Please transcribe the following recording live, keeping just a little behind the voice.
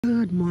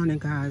Good morning,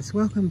 guys.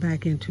 Welcome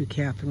back into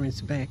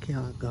Catherine's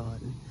Backyard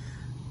Garden.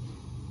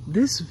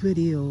 This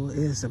video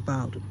is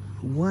about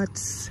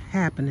what's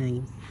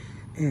happening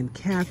in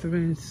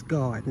Catherine's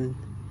garden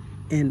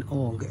in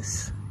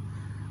August.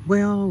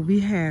 Well, we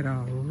had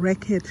a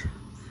record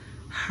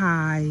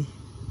high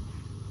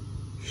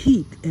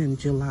heat in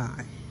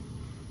July.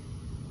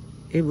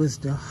 It was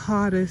the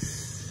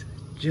hottest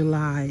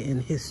July in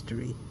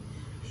history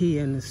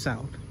here in the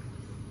South.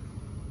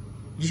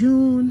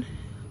 June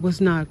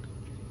was not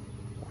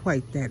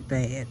quite that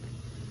bad.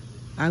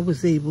 I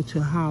was able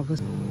to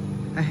harvest.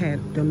 I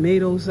had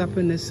tomatoes up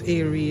in this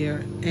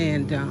area,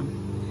 and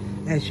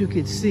as you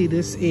can see,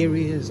 this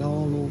area is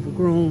all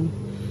overgrown.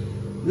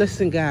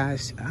 Listen,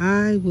 guys,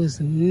 I was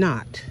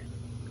not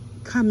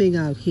coming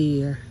out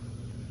here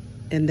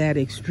in that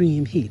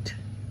extreme heat,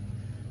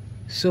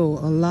 so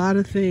a lot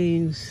of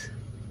things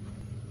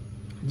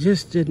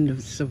just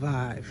didn't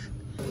survive.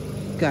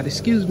 God,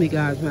 excuse me,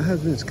 guys, my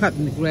husband's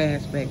cutting the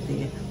grass back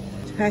there.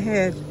 I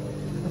had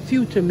a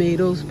few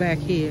tomatoes back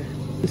here.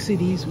 You see,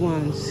 these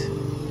ones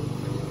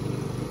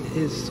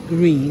is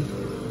green.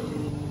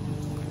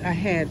 I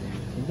had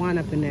one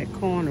up in that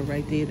corner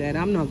right there that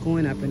I'm not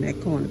going up in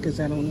that corner because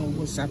I don't know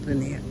what's up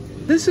in there.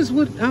 This is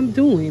what I'm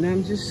doing.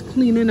 I'm just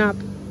cleaning up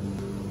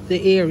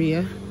the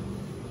area.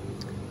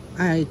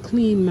 I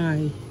cleaned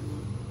my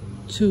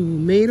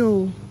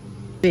tomato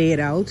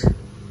bed out,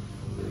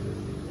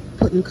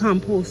 putting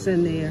compost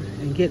in there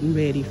and getting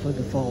ready for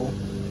the fall.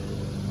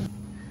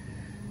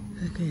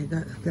 Okay,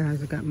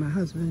 guys, I got my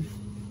husband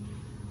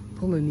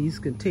pulling these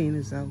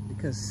containers out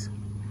because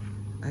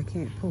I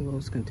can't pull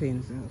those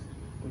containers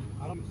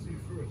out.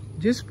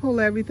 Just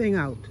pull everything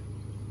out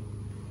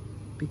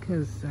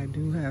because I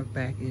do have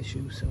back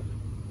issues, so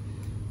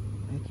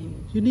I can't.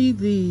 You need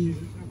the...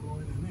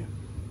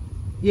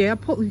 Yeah,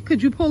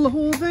 could you pull the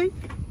whole thing?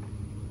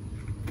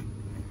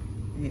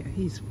 Yeah,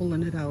 he's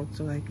pulling it out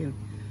so I can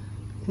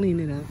clean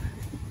it up.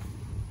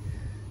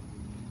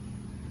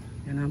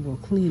 And I'm going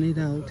to clean it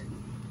out.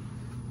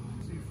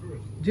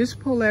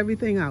 Just pull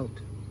everything out.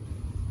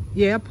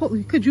 Yeah,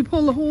 could you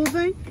pull the whole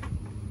thing?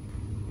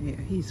 Yeah,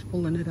 he's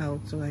pulling it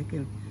out so I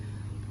can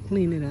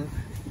clean it up.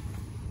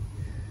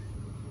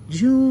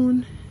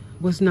 June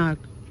was not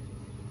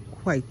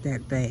quite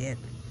that bad.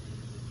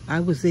 I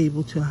was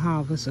able to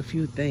harvest a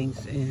few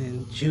things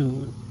in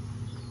June.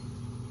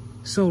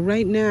 So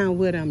right now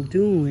what I'm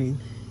doing,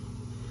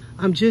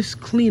 I'm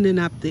just cleaning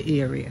up the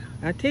area.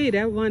 I tell you,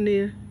 that one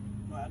there,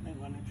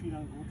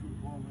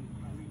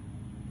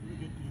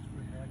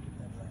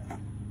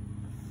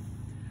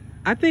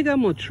 I think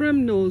I'm gonna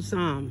trim those.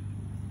 I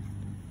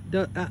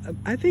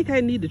think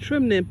I need to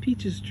trim them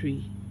peaches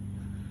tree.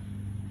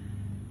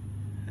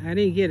 I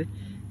didn't get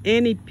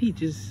any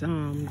peaches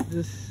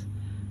this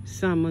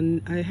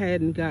summer. I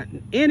hadn't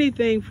gotten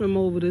anything from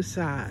over the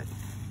side.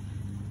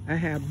 I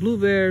have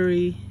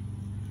blueberry.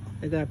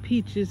 I got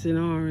peaches and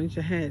orange.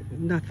 I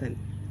had nothing.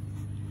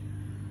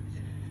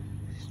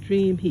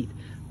 Extreme heat,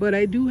 but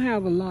I do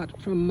have a lot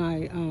from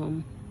my.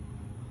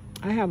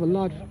 I have a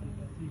lot.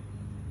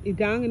 It's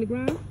down in the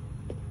ground.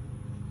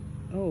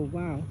 Oh,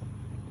 wow.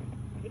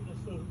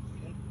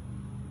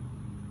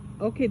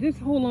 Okay, just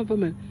hold on for a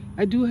minute.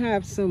 I do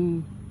have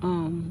some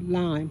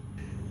lime.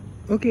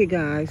 Okay,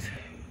 guys.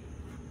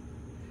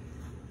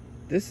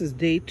 This is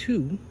day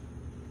 2.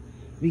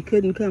 We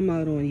couldn't come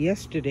out on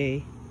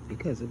yesterday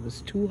because it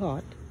was too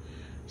hot.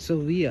 So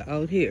we are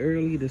out here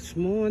early this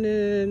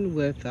morning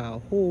with our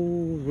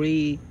whole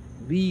weed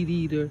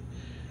eater.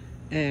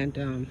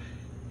 And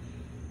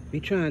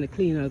we're trying to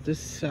clean out this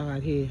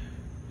side here.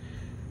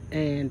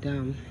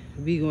 And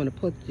we're going to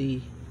put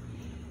the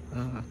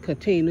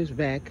containers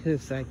back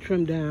because I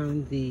trimmed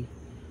down the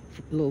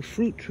little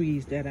fruit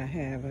trees that I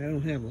have. I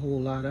don't have a whole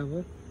lot of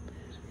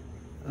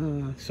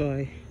them. So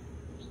I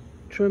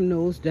trimmed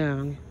those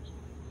down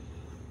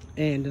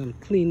and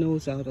clean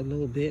those out a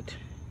little bit.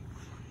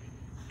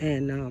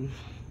 And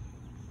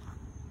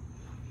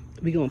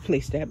we're going to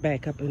place that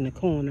back up in the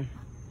corner.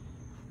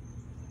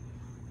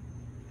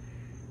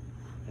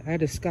 I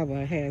discovered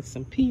I had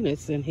some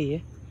peanuts in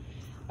here.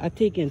 I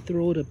take and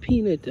throw the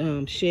peanut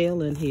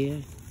shell in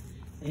here,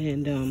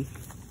 and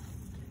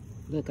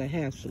look, I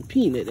have some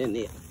peanut in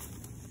there,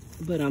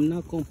 but I'm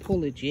not gonna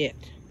pull it yet.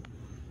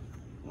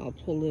 I'll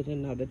pull it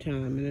another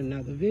time in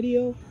another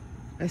video.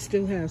 I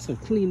still have some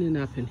cleaning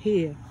up in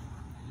here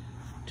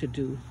to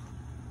do.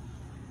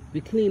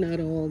 We clean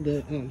out all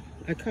the,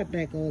 I cut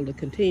back all the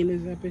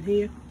containers up in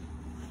here,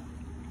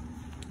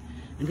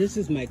 and this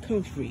is my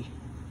comfrey.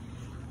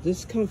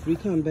 This comfrey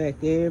come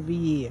back every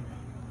year.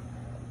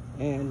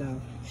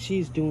 And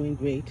she's doing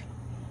great.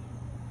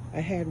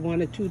 I had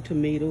 1 or 2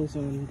 tomatoes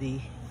on the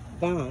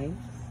vine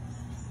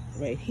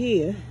right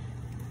here.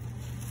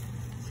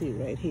 See,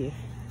 right here.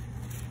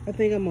 I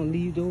think I'm gonna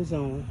leave those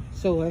on.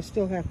 So I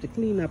still have to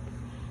clean up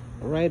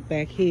right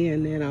back here,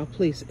 and then I'll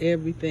place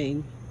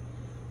everything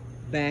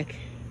back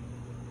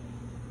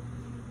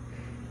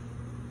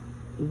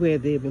where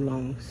they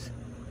belongs.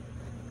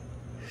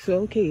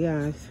 So okay,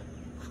 guys,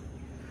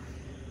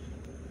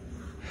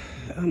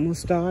 I'm gonna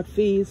start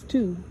phase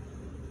 2.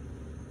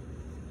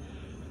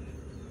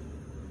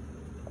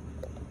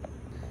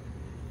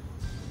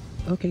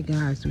 Okay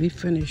guys, we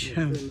finished.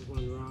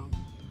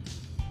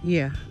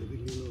 Yeah.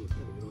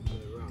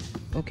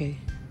 Okay.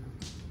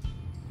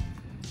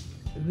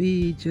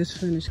 We just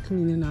finished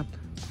cleaning up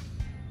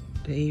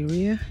the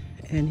area,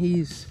 and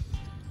he's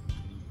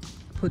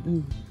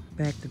putting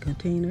back the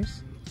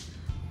containers.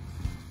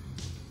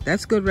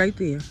 That's good right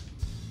there.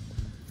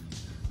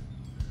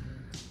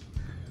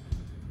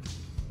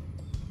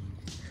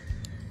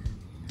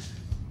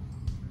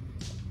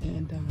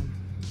 And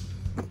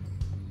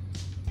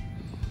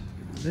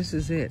this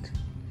is it.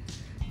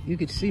 You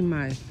can see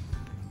my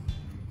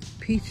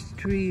peach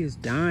tree is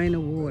dying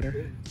of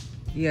water.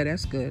 Yeah,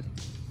 that's good.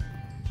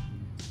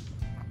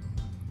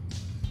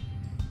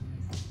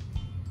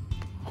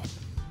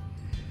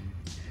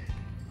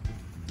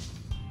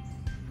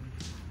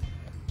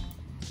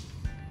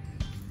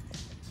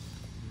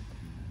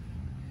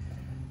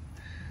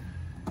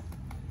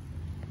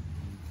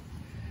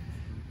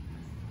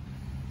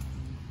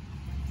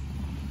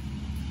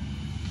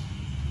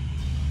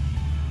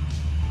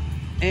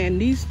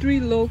 And these 3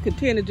 little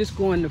containers just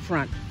go in the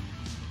front.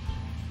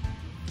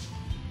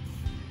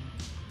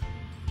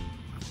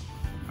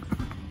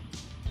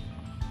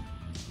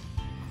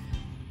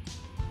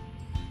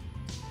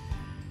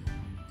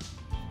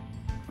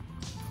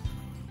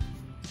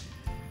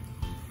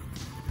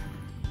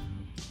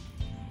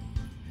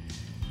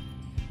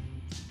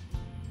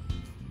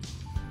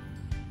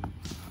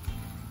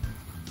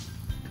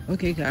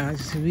 Okay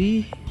guys,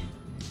 we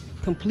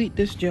complete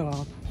this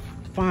job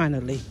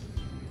finally.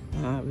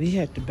 We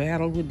had to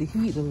battle with the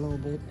heat a little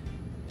bit,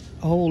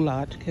 a whole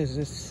lot, because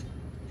this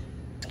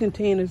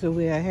containers are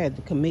where I had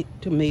the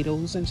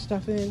tomatoes and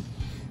stuff in.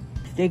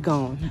 They're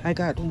gone. I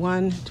got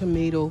 1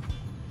 tomato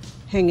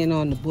hanging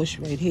on the bush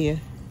right here.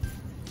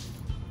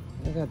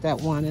 I got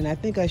that one, and I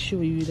think I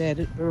showed you that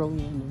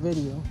earlier in the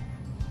video.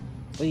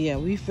 But yeah,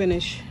 we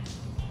finished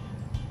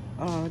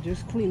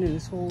just cleaning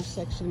this whole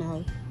section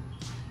out.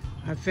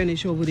 I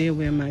finished over there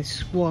where my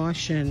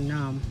squash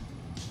and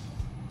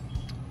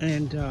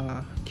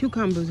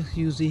cucumbers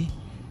usually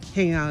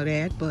hang out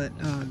at, but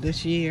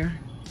this year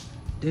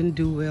didn't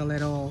do well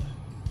at all.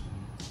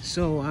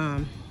 So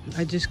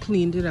I just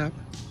cleaned it up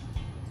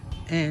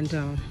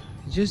and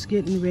just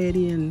getting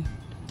ready and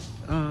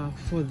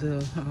for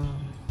the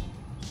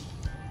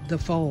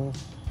fall.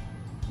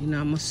 You know,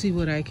 I'm gonna see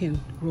what I can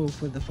grow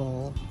for the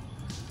fall.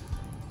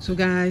 So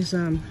guys,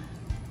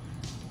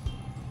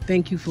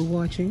 thank you for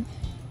watching.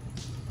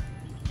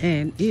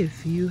 And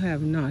if you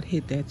have not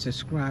hit that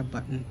subscribe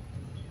button,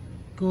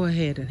 go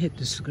ahead and hit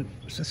the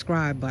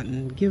subscribe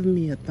button. Give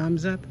me a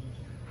thumbs up.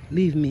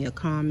 Leave me a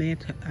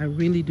comment. I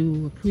really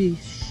do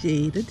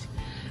appreciate it.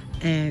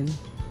 And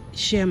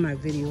share my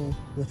video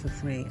with a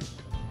friend.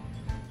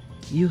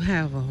 You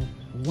have a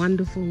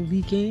wonderful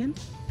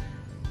weekend.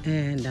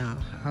 And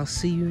I'll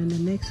see you in the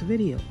next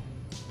video.